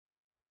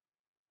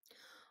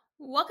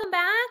Welcome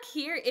back.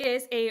 Here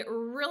is a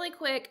really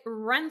quick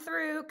run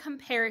through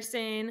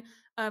comparison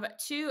of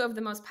two of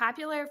the most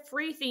popular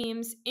free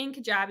themes in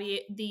Kajabi,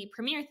 the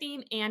Premier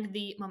theme and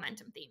the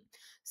Momentum theme.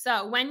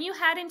 So when you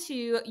head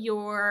into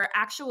your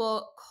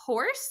actual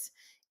course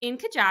in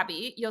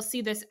Kajabi, you'll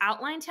see this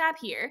outline tab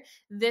here.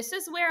 This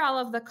is where all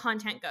of the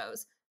content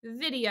goes: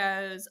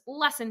 videos,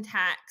 lesson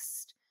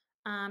text,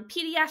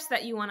 PDFs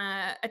that you want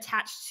to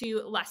attach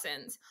to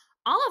lessons.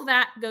 All of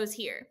that goes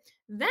here.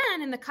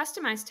 Then in the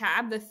Customize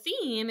tab, the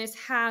theme is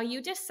how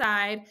you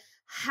decide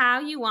how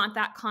you want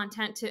that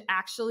content to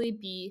actually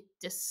be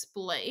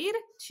displayed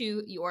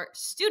to your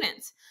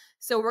students.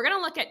 So we're going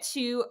to look at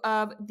two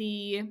of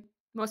the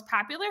most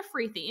popular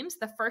free themes.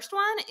 The first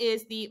one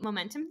is the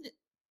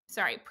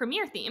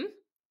Premier theme.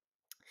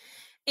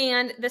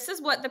 And this is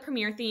what the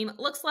Premier theme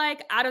looks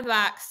like out of the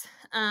box,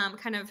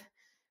 kind of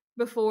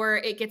before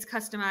it gets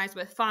customized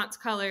with fonts,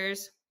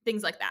 colors,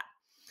 things like that.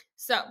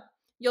 So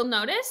you'll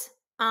notice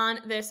on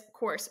this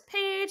course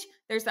page,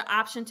 there's the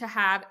option to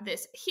have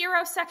this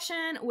hero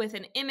section with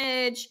an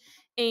image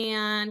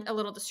and a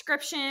little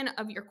description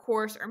of your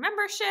course or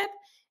membership,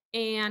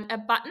 and a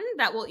button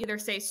that will either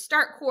say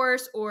start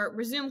course or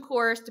resume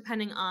course,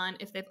 depending on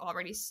if they've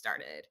already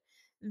started.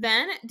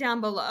 Then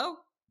down below,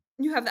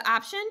 you have the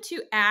option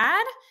to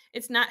add,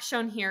 it's not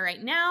shown here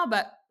right now,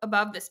 but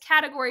above this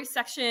category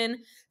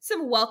section,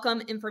 some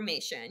welcome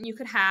information. You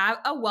could have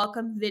a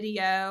welcome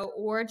video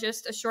or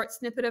just a short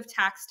snippet of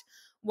text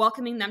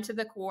welcoming them to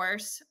the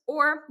course,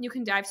 or you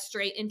can dive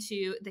straight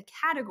into the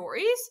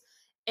categories,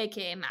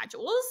 aka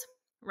modules,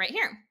 right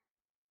here.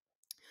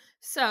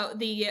 So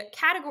the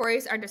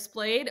categories are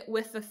displayed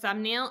with the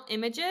thumbnail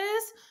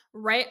images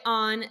right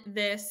on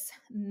this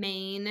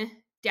main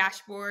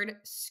dashboard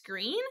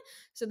screen,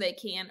 so they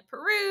can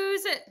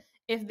peruse.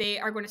 If they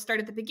are going to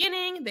start at the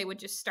beginning, they would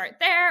just start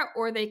there,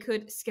 or they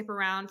could skip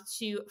around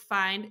to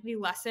find the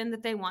lesson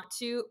that they want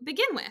to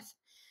begin with.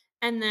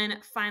 And then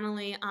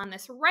finally, on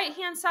this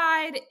right-hand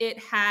side, it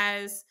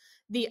has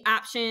the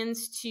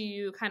options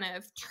to kind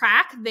of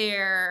track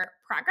their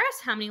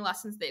progress, how many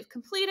lessons they've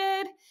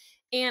completed,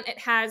 and it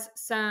has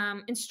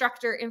some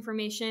instructor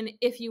information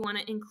if you want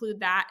to include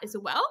that as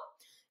well.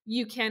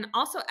 You can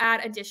also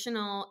add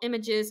additional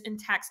images and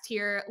text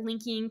here,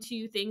 linking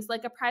to things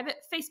like a private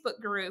Facebook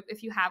group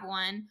if you have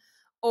one,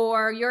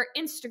 or your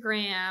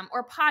Instagram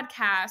or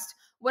podcast,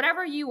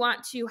 whatever you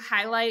want to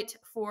highlight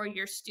for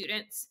your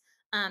students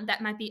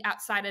that might be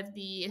outside of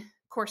the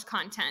course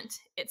content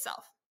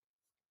itself.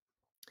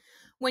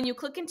 When you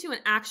click into an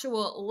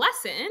actual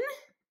lesson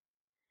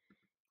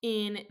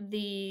in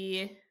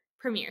the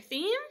Premier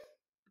theme,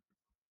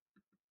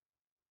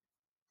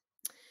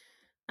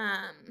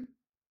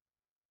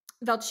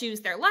 they'll choose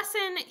their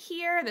lesson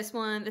here.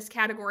 This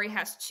category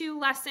has 2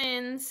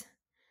 lessons,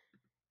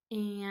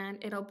 and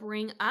it'll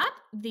bring up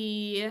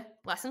the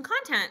lesson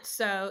content.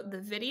 So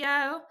the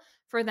video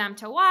for them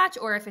to watch,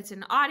 or if it's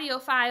an audio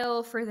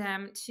file for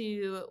them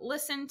to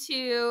listen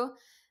to,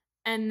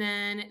 and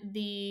then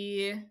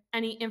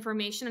any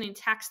information, any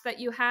text that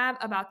you have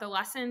about the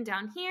lesson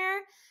down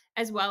here,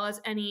 as well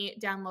as any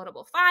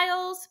downloadable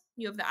files.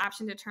 You have the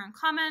option to turn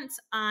comments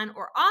on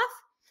or off.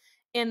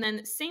 And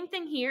then same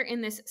thing here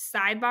in this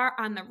sidebar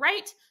on the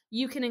right,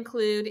 you can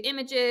include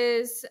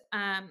images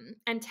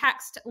and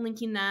text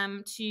linking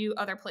them to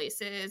other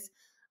places,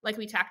 like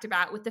we talked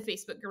about with the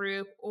Facebook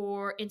group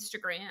or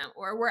Instagram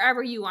or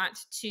wherever you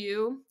want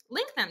to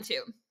link them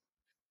to.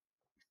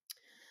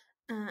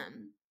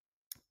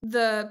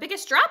 The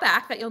biggest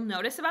drawback that you'll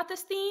notice about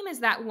this theme is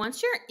that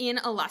once you're in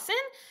a lesson,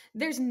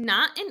 there's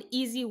not an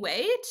easy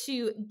way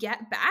to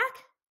get back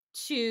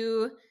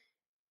to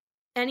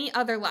any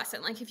other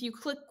lesson. Like if you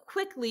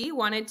quickly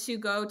wanted to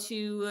go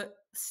to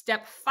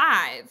step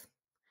 5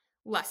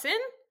 lesson,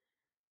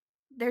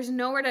 there's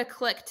nowhere to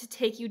click to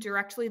take you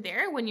directly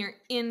there when you're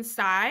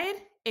inside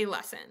a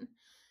lesson.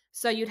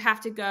 So you'd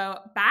have to go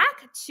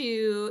back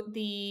to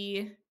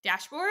the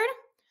dashboard,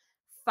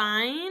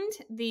 find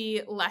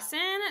the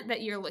lesson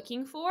that you're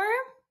looking for,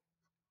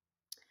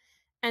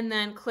 and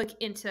then click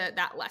into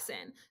that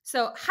lesson.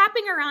 So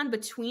hopping around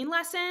between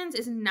lessons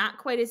is not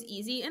quite as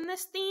easy in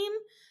this theme.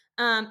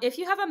 If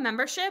you have a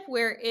membership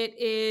where it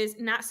is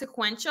not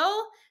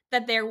sequential,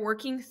 that they're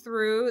working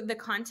through the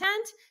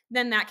content,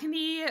 then that can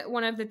be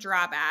one of the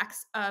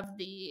drawbacks of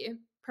the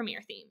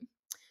Premier theme.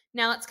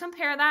 Now let's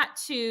compare that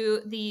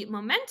to the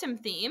Momentum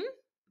theme.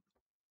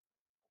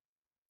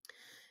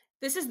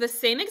 This is the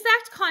same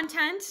exact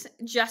content,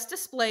 just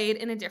displayed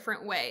in a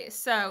different way.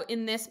 So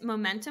in this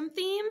Momentum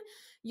theme,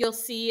 you'll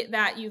see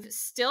that you've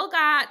still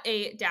got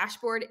a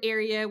dashboard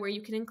area where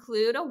you can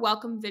include a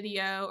welcome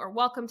video or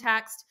welcome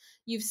text.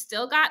 You've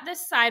still got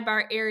this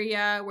sidebar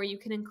area where you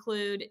can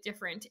include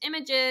different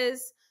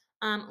images,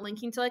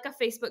 linking to like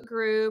a Facebook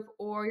group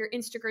or your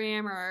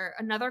Instagram or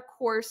another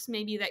course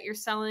maybe that you're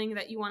selling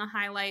that you want to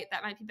highlight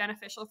that might be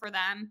beneficial for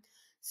them.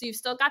 So you've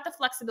still got the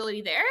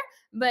flexibility there,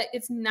 but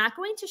it's not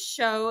going to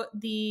show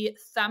the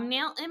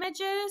thumbnail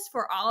images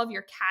for all of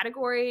your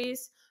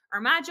categories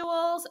or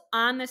modules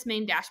on this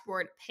main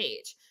dashboard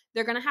page.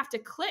 they're going to have to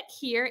click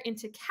here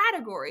into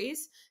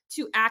categories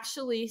to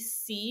actually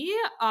see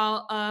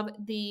all of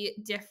the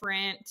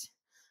different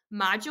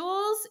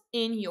modules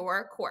in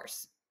your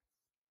course.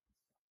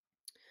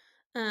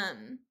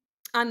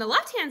 On the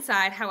left-hand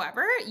side,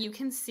 however, you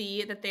can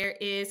see that there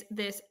is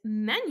this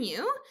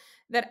menu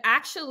that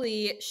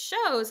actually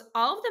shows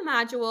all of the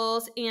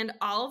modules and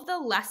all of the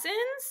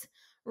lessons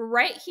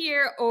right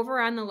here over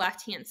on the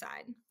left-hand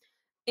side.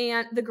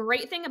 And the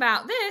great thing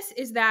about this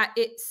is that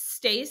it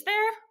stays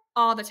there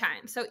all the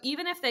time. So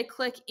even if they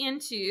click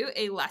into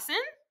a lesson,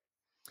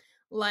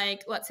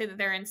 like let's say that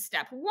they're in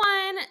step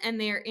 1 and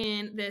they're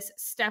in this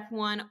step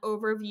 1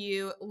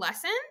 overview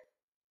lesson,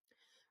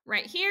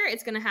 right here,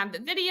 it's going to have the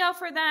video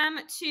for them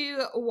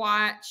to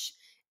watch.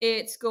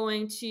 It's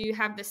going to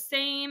have the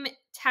same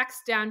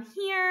text down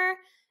here.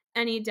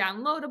 Any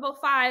downloadable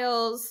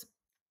files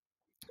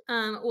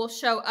will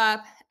show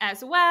up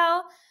as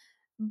well.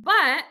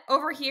 But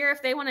over here,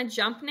 if they want to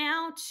jump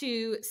now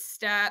to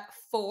step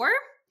 4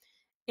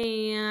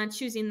 and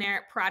choosing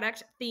their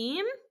product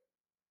theme,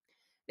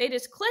 they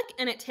just click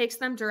and it takes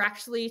them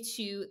directly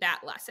to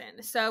that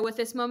lesson. So with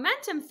this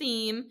momentum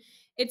theme,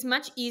 it's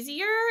much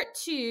easier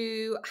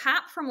to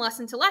hop from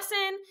lesson to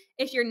lesson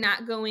if you're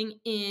not going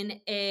in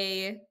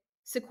a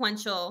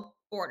sequential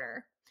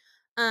order.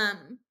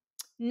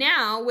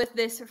 Now, with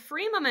this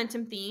free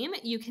momentum theme,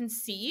 you can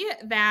see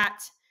that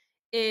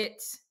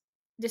it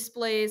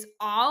displays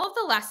all of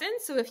the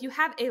lessons. So if you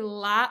have a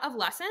lot of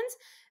lessons,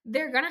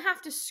 they're going to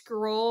have to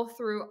scroll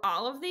through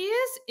all of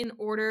these in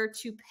order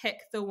to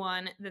pick the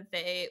one that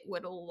they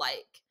would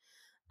like.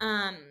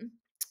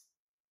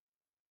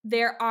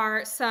 There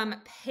are some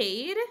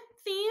paid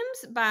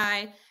themes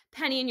by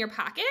Penny in Your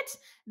Pocket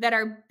that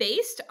are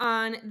based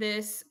on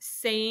this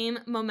same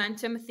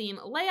momentum theme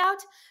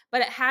layout, but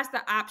it has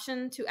the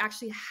option to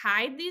actually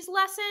hide these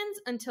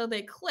lessons until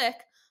they click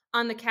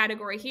on the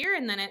category here,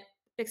 and then it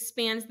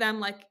expands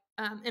them like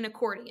an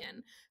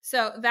accordion.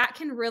 So that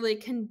can really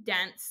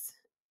condense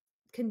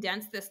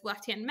this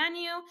left-hand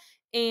menu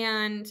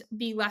and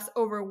be less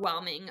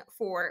overwhelming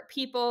for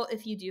people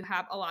if you do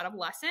have a lot of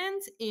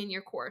lessons in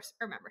your course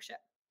or membership.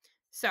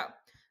 So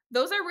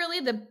those are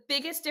really the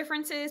biggest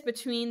differences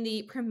between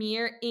the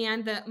Premier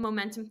and the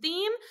Momentum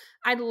theme.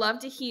 I'd love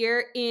to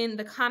hear in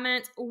the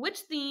comments which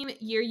theme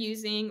you're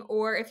using,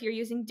 or if you're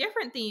using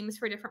different themes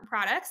for different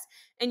products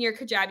in your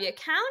Kajabi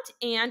account,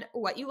 and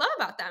what you love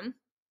about them.